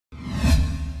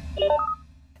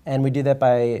And we do that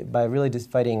by really just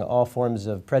fighting all forms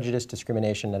of prejudice,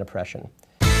 discrimination, and oppression.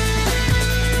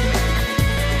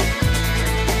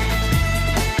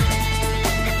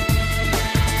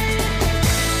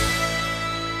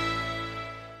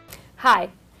 Hi,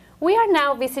 we are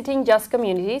now visiting Just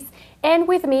Communities, and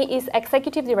with me is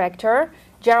Executive Director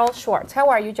Gerald Schwartz. How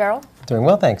are you, Gerald? Doing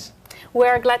well, thanks.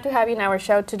 We're glad to have you in our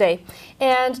show today.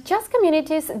 And Just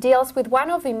Communities deals with one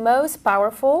of the most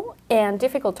powerful and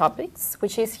difficult topics,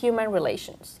 which is human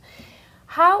relations.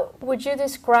 How would you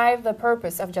describe the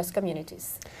purpose of Just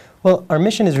Communities? Well, our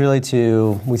mission is really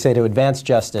to advance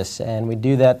justice, and we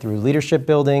do that through leadership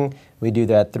building. We do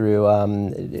that through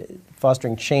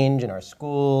fostering change in our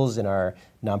schools, in our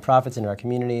nonprofits, in our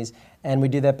communities, and we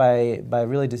do that by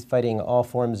really just fighting all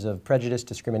forms of prejudice,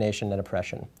 discrimination, and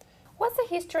oppression. What's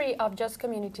the history of Just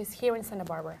Communities here in Santa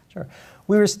Barbara? Sure.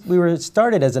 We were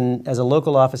started as a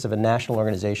local office of a national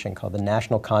organization called the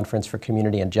National Conference for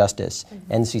Community and Justice,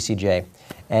 NCCJ.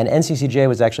 And NCCJ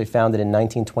was actually founded in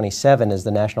 1927 as the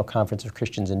National Conference of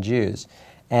Christians and Jews.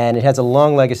 And it has a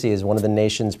long legacy as one of the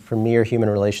nation's premier human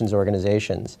relations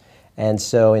organizations. And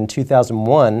so in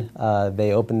 2001,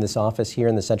 they opened this office here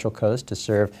in the Central Coast to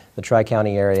serve the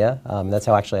Tri-County area. That's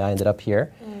how actually I ended up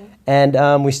here.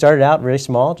 And we started out very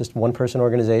small, just one-person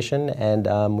organization,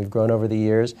 and we've grown over the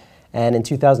years. And in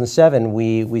 2007,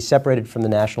 we separated from the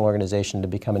national organization to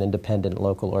become an independent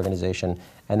local organization,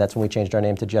 and that's when we changed our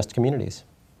name to Just Communities.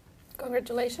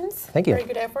 Congratulations. Thank you. Very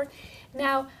good effort.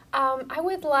 Now, I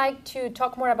would like to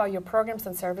talk more about your programs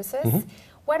and services.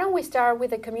 Why don't we start with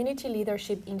the Community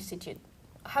Leadership Institute?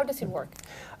 How does it work?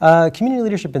 Community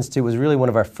Leadership Institute was really one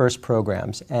of our first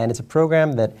programs, and it's a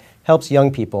program that helps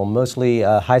young people, mostly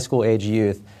high school age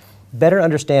youth, better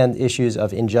understand issues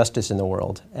of injustice in the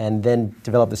world and then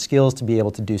develop the skills to be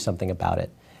able to do something about it.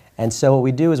 And so what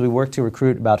we do is we work to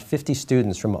recruit about 50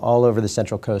 students from all over the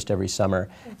Central Coast every summer,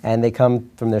 and they come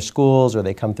from their schools or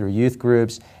they come through youth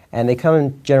groups, and they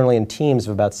come generally in teams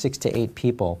of about 6 to 8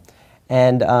 people.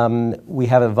 And we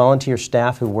have a volunteer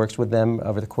staff who works with them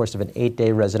over the course of an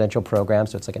 8-day residential program,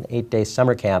 so it's like an 8-day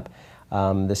summer camp.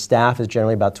 The staff is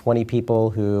generally about 20 people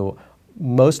who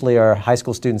mostly are high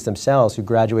school students themselves who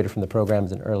graduated from the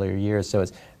programs in earlier years, so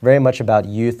it's very much about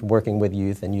youth working with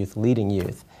youth and youth leading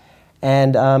youth.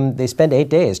 And they spend 8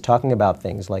 days talking about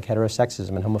things like heterosexism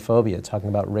and homophobia, talking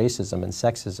about racism and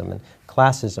sexism and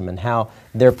classism and how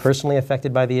they're personally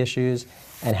affected by the issues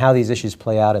and how these issues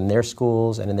play out in their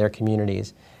schools and in their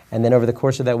communities. And then over the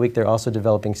course of that week, they're also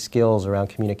developing skills around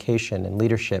communication and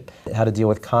leadership, how to deal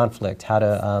with conflict, how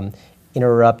to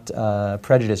interrupt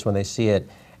prejudice when they see it.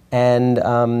 And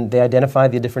they identify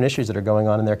the different issues that are going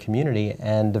on in their community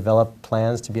and develop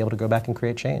plans to be able to go back and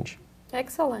create change.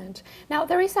 Excellent. Now,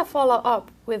 there is a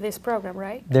follow-up with this program,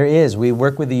 right? There is. We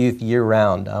work with the youth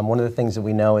year-round. One of the things that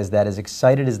we know is that as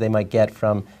excited as they might get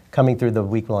from coming through the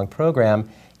week-long program,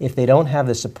 if they don't have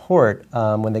the support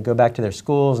when they go back to their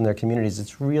schools and their communities,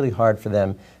 it's really hard for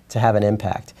them to have an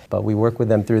impact. But we work with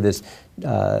them through this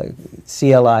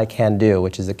CLI Can Do,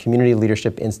 which is a Community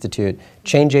Leadership Institute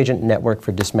Change Agent Network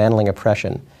for Dismantling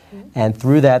Oppression. And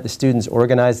through that, the students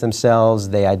organize themselves,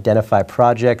 they identify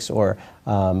projects or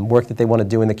work that they want to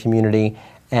do in the community,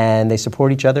 and they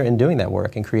support each other in doing that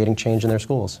work and creating change in their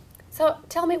schools. So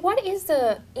tell me, what is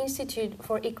the Institute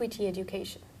for Equity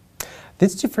Education? The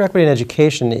Institute for Equity and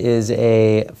Education is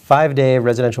a 5-day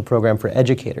residential program for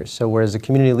educators. So whereas the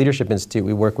Community Leadership Institute,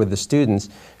 we work with the students,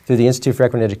 through the Institute for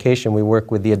Equity and Education, we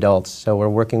work with the adults. So we're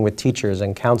working with teachers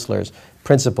and counselors,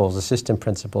 principals, assistant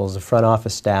principals, the front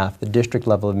office staff, the district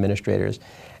level administrators.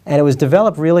 And it was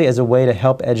developed really as a way to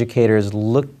help educators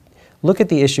look at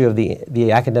the issue of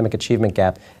the academic achievement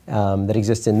gap that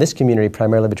exists in this community,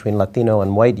 primarily between Latino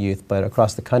and white youth, but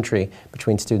across the country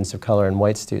between students of color and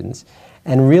white students.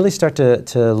 And really start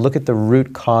to look at the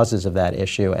root causes of that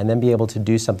issue and then be able to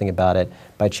do something about it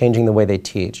by changing the way they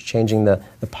teach, changing the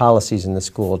policies in the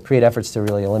school, create efforts to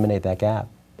really eliminate that gap.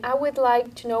 I would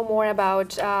like to know more about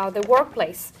the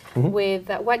workplace, with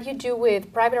what you do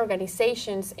with private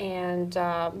organizations and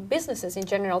businesses in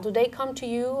general. Do they come to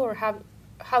you, or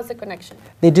how's the connection?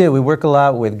 They do. We work a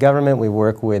lot with government, we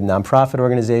work with nonprofit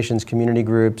organizations, community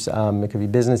groups, it could be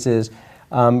businesses.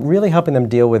 Really helping them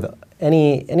deal with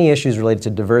any issues related to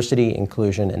diversity,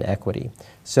 inclusion, and equity.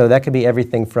 So that could be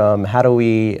everything from how do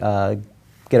we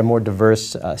get a more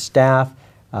diverse staff.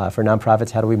 For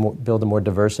nonprofits, how do we build a more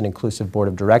diverse and inclusive board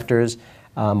of directors?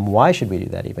 Why should we do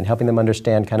that even? Helping them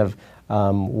understand kind of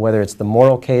whether it's the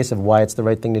moral case of why it's the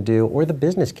right thing to do or the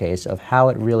business case of how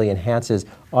it really enhances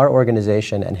our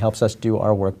organization and helps us do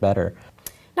our work better.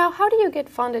 Now, how do you get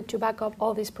funded to back up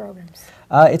all these programs?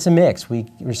 It's a mix. We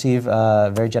receive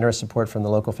very generous support from the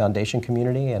local foundation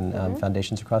community and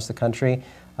foundations across the country.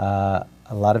 A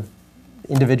lot of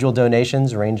individual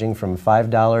donations ranging from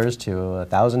 $5 to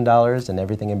 $1,000 and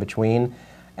everything in between.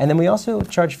 And then we also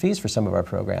charge fees for some of our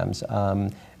programs,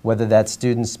 whether that's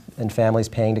students and families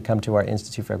paying to come to our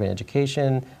Institute for Equity and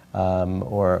Education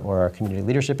or our Community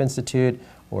Leadership Institute,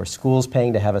 or schools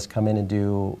paying to have us come in and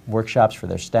do workshops for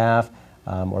their staff,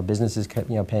 or businesses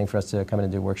paying for us to come in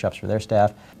and do workshops for their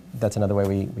staff. That's another way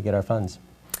we get our funds.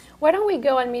 Why don't we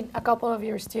go and meet a couple of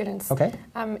your students? Okay.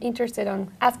 I'm interested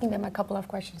in asking them a couple of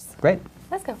questions. Great.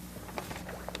 Let's go.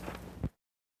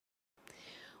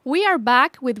 We are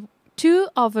back with two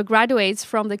of the graduates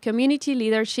from the Community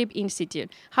Leadership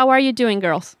Institute. How are you doing,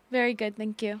 girls? Very good,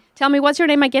 thank you. Tell me, what's your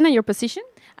name again and your position?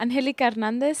 Angelica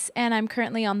Hernandez, and I'm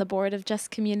currently on the board of Just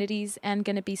Communities and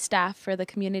going to be staff for the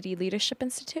Community Leadership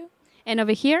Institute. And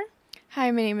over here? Hi,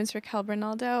 my name is Raquel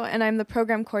Bernaldo, and I'm the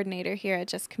program coordinator here at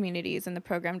Just Communities and the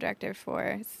program director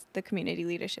for the Community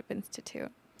Leadership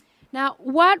Institute. Now,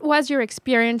 what was your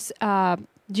experience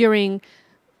during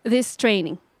this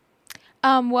training?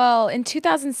 Well, in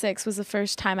 2006 was the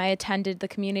first time I attended the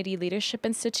Community Leadership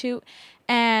Institute,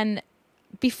 and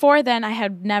before then, I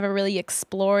had never really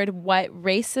explored what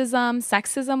racism,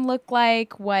 sexism looked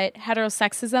like, what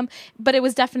heterosexism, but it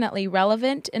was definitely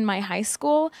relevant in my high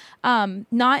school. Not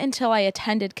until I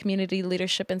attended Community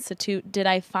Leadership Institute did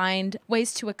I find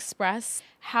ways to express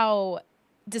how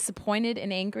disappointed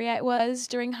and angry I was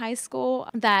during high school,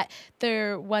 that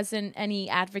there wasn't any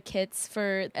advocates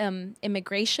for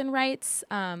immigration rights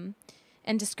and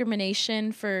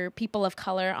discrimination for people of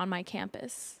color on my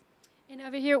campus. And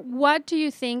over here, what do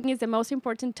you think is the most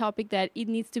important topic that it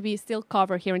needs to be still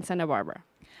covered here in Santa Barbara?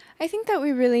 I think that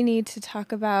we really need to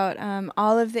talk about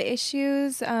all of the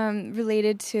issues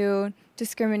related to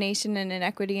discrimination and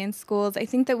inequity in schools. I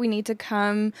think that we need to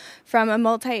come from a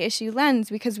multi-issue lens,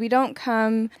 because we don't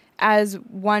come as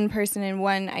one person in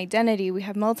one identity. We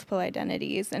have multiple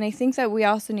identities. And I think that we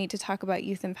also need to talk about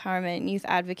youth empowerment and youth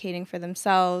advocating for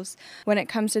themselves when it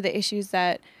comes to the issues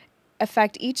that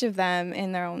affect each of them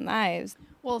in their own lives.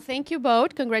 Well, thank you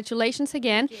both. Congratulations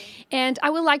again. And I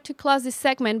would like to close this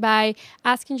segment by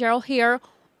asking Gerald here,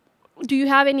 do you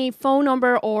have any phone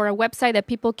number or a website that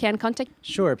people can contact?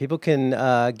 Sure. People can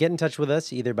get in touch with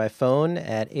us either by phone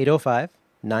at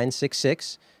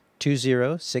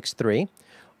 805-966-2063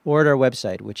 or at our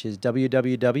website, which is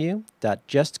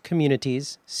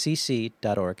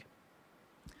www.justcommunitiescc.org.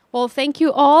 Well, thank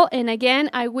you all. And again,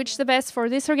 I wish the best for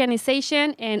this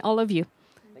organization and all of you.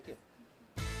 Thank you.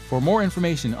 For more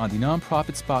information on the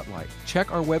Nonprofit Spotlight,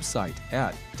 check our website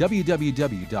at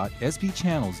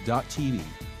www.sbchannels.tv.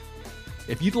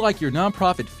 If you'd like your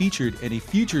nonprofit featured in a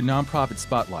future Nonprofit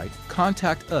Spotlight,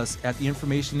 contact us at the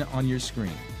information on your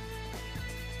screen.